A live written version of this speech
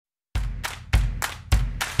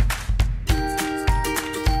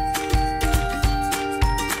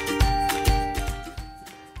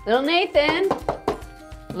Little Nathan.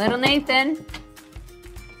 Little Nathan.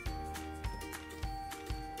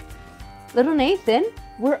 Little Nathan,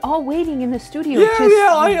 we're all waiting in the studio.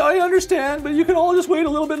 Yeah, I understand, but you can all just wait a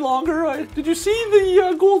little bit longer. Did you see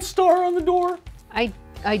the gold star on the door?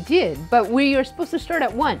 I did, but we are supposed to start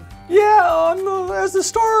at 1. Yeah, as the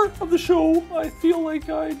star of the show, I feel like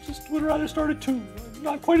I just would rather start at 2. I'm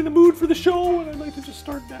not quite in the mood for the show, and I'd like to just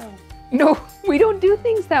start now. No, we don't do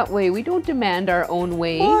things that way. We don't demand our own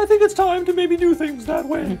way. Well, I think it's time to maybe do things that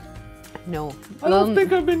way. No. I don't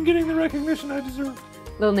think I've been getting the recognition I deserve.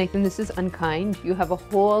 Little Nathan, this is unkind. You have a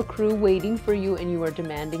whole crew waiting for you, and you are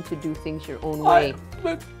demanding to do things your own way.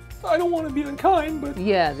 But I don't want to be unkind, but...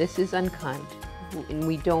 Yeah, this is unkind. And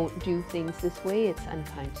we don't do things this way. It's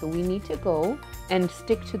unkind. So we need to go and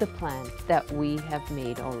stick to the plan that we have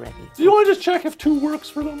made already. Do you want to just check if 2 works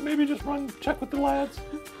for them? Maybe just check with the lads?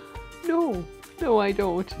 No, I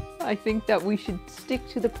don't. I think that we should stick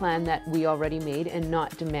to the plan that we already made and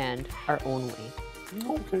not demand our own way.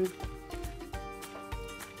 Okay.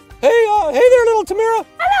 Hey there, little Tamara.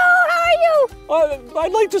 Hello, how are you?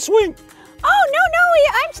 I'd like to swing. Oh, no,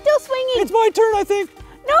 I'm still swinging. It's my turn, I think.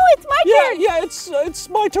 No, it's my turn. Yeah, it's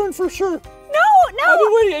my turn for sure. No. I've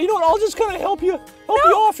been waiting. You know what? I'll just kind of help you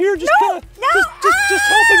off here. Just helping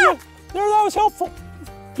you. There, that was helpful.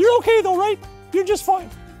 You're okay though, right? You're just fine.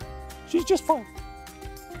 She's just fine.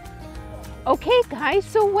 Okay, guys.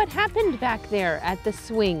 So what happened back there at the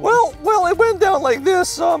swing? Well, it went down like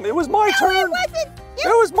this. It was my turn. No, it wasn't. It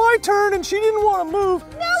was my turn, and she didn't want to move.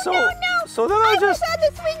 No. So then I was on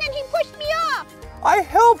the swing, and he pushed me off. I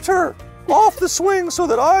helped her off the swing so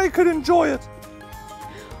that I could enjoy it.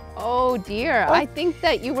 Oh dear, I think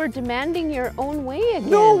that you were demanding your own way again.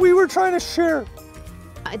 No, we were trying to share.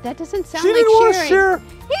 That doesn't sound she like didn't want to sharing. share.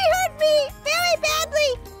 He hurt me very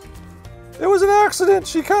badly. It was an accident.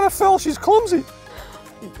 She kind of fell. She's clumsy.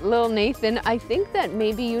 Little Nathan, I think that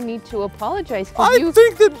maybe you need to apologize I because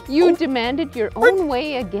think that you demanded your own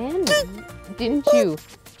way again, didn't you?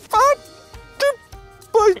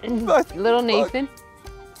 Little Nathan,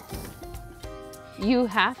 you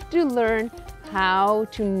have to learn how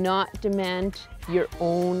to not demand your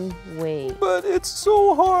own way. But it's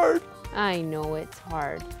so hard. I know it's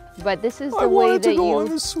hard, but this is I the way wanted that to go you... on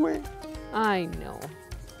the swing. I know,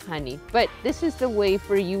 honey, but this is the way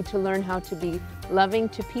for you to learn how to be loving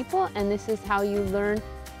to people, and this is how you learn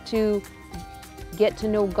to get to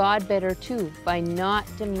know God better too, by not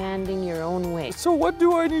demanding your own way. So what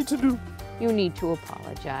do I need to do? You need to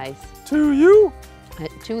apologize. To you?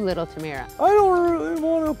 To little Tamara. I don't really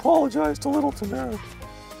want to apologize to little Tamara.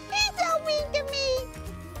 He's so mean to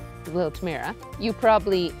me. Little Tamara, you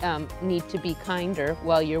probably need to be kinder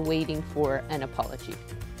while you're waiting for an apology.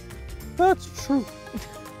 That's true.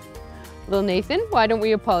 Little Nathan, why don't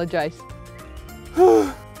we apologize?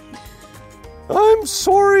 I'm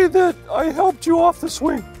sorry that I helped you off the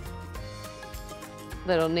swing.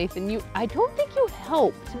 Little Nathan, I don't think you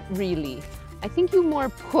helped, really. I think you more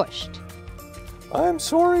pushed. I'm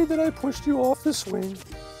sorry that I pushed you off the swing.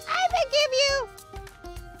 I forgive you.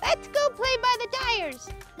 Let's go play by the tires.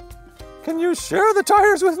 Can you share the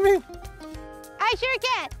tires with me? I sure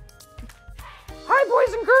can. Hi,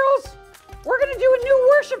 boys and girls. We're going to do a new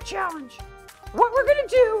worship challenge. What we're going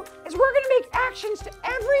to do is we're going to make actions to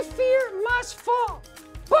every fear must fall.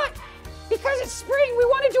 But because it's spring, we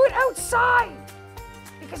want to do it outside.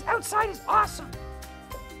 Because outside is awesome.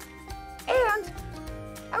 And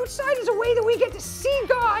outside is a way that we get to see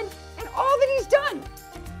God and all that He's done.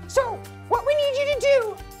 So what we need you to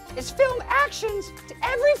do is film actions to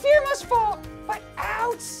every fear must fall, but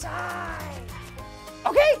outside.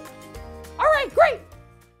 Okay? All right, great.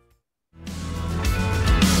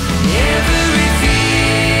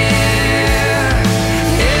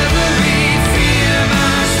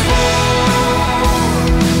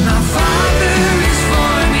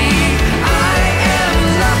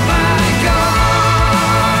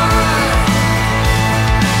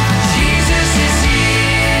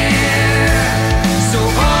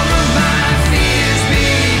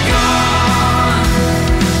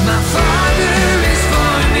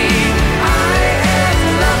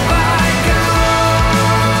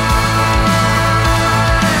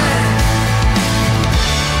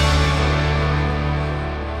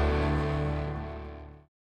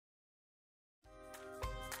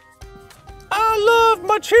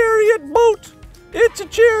 My chariot boat. It's a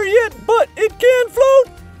chariot, but it can float.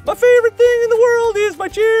 My favorite thing in the world is my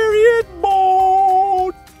chariot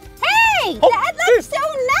boat. Hey, that looks so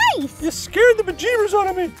nice. You scared the bejeebers out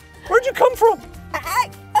of me. Where'd you come from?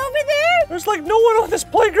 Over there. There's like no one on this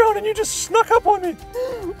playground and you just snuck up on me.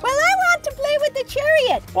 Well, I want to play with the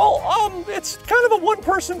chariot. Well, it's kind of a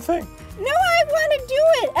one-person thing. No, I want to do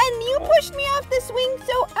it, and you pushed me off the swing,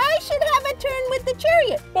 so I should have a turn with the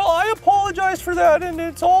chariot. Well, I apologize for that, and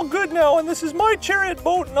it's all good now, and this is my chariot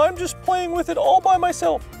boat, and I'm just playing with it all by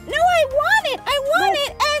myself. No, I want it, and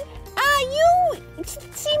you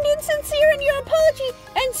seemed insincere in your apology,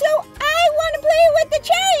 and so I want to play with the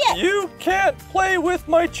chariot. You can't play with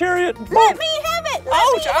my chariot boat. Let me have it.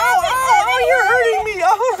 Ouch! Ow! You're hurting me!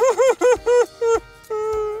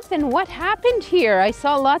 Then what happened here? I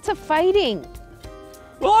saw lots of fighting.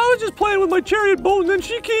 Well, I was just playing with my chariot boat, and then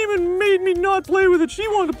she came and made me not play with it. She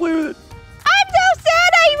wanted to play with it. I'm so sad.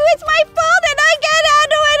 It's my fault, and I got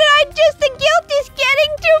out of it, and the guilt is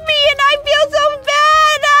getting to me, and I feel so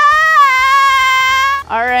bad.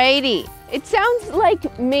 Alrighty. It sounds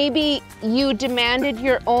like maybe you demanded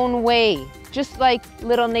your own way, just like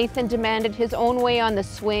little Nathan demanded his own way on the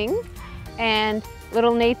swing. And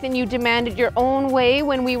little Nathan, you demanded your own way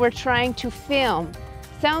when we were trying to film.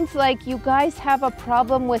 Sounds like you guys have a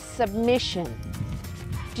problem with submission.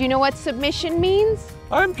 Do you know what submission means?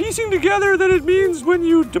 I'm piecing together that it means when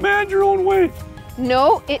you demand your own way.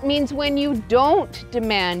 No, it means when you don't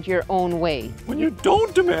demand your own way. When you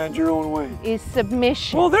don't demand your own way. Is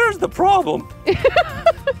submission. Well, there's the problem.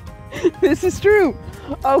 This is true.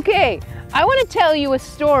 Okay, I want to tell you a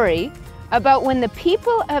story about when the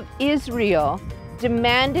people of Israel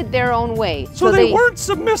demanded their own way. So they weren't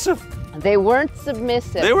submissive. They weren't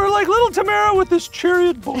submissive. They were like little Tamara with this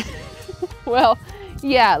chariot boat. Well,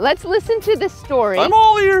 yeah, let's listen to the story. I'm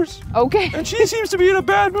all ears. Okay. And she seems to be in a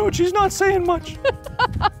bad mood. She's not saying much.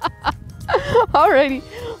 Alrighty.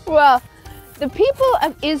 Well, the people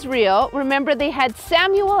of Israel, remember they had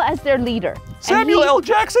Samuel as their leader. Samuel L.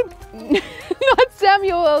 Jackson? Not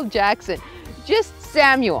Samuel L. Jackson, just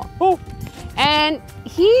Samuel. Oh. And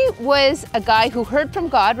he was a guy who heard from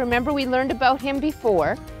God. Remember, we learned about him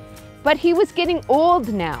before. But he was getting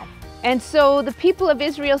old now. And so the people of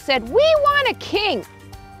Israel said, we want a king.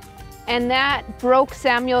 And that broke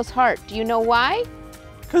Samuel's heart. Do you know why?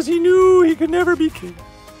 Because he knew he could never be king.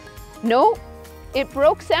 No, it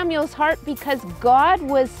broke Samuel's heart because God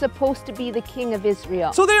was supposed to be the king of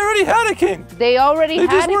Israel. So they already had a king. They already had a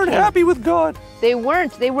king. They just weren't happy with God. They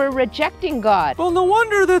weren't. They were rejecting God. Well, no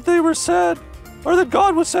wonder that they were sad. Or that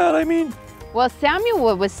God was sad, I mean. Well,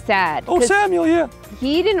 Samuel was sad. Oh, Samuel, yeah.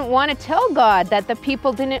 He didn't want to tell God that the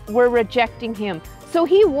people were rejecting him. So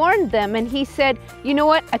he warned them and he said, you know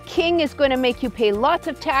what? A king is going to make you pay lots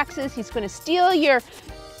of taxes. He's going to steal your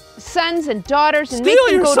sons and daughters and make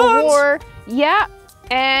them go to war. Yeah.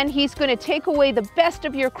 And he's going to take away the best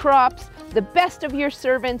of your crops, the best of your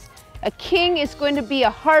servants. A king is going to be a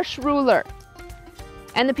harsh ruler.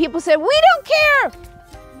 And the people said, we don't care.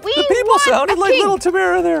 The people sounded like little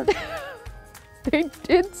Tamara there. They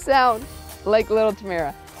did sound like little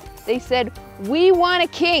Tamara. They said, we want a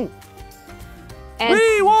king. And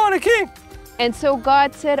we want a king. And so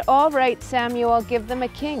God said, all right, Samuel, I'll give them a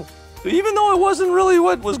king. So even though it wasn't really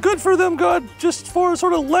what was good for them, God just sort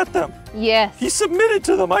of let them. Yes. He submitted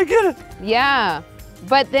to them, I get it. Yeah.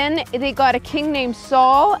 But then they got a king named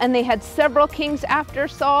Saul, and they had several kings after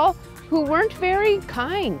Saul who weren't very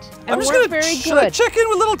kind and weren't very good. Should I check in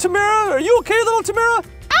with little Tamara? Are you okay, little Tamara?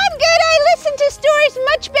 I'm good. I listen to stories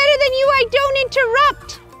much better than you. I don't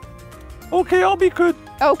interrupt. Okay, I'll be good.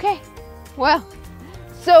 Okay. Well,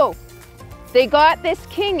 so they got this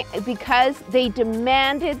king because they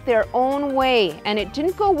demanded their own way, and it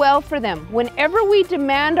didn't go well for them. Whenever we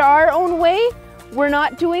demand our own way, we're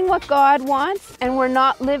not doing what God wants, and we're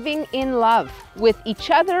not living in love with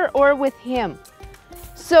each other or with Him.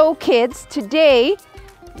 So kids, today,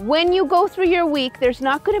 when you go through your week, there's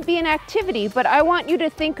not going to be an activity, but I want you to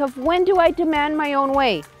think of, when do I demand my own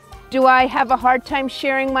way? Do I have a hard time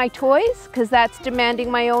sharing my toys? Because that's demanding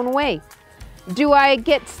my own way. Do I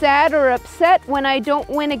get sad or upset when I don't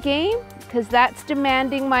win a game? Because that's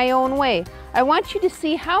demanding my own way. I want you to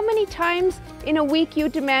see how many times in a week you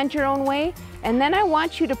demand your own way, and then I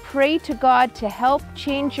want you to pray to God to help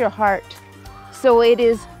change your heart so it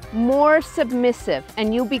is more submissive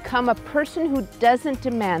and you become a person who doesn't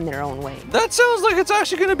demand their own way. That sounds like it's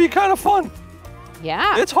actually going to be kind of fun.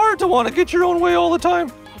 Yeah. It's hard to want to get your own way all the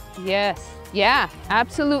time. Yes. Yeah,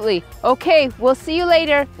 absolutely. Okay, we'll see you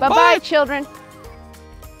later. Bye-bye, children.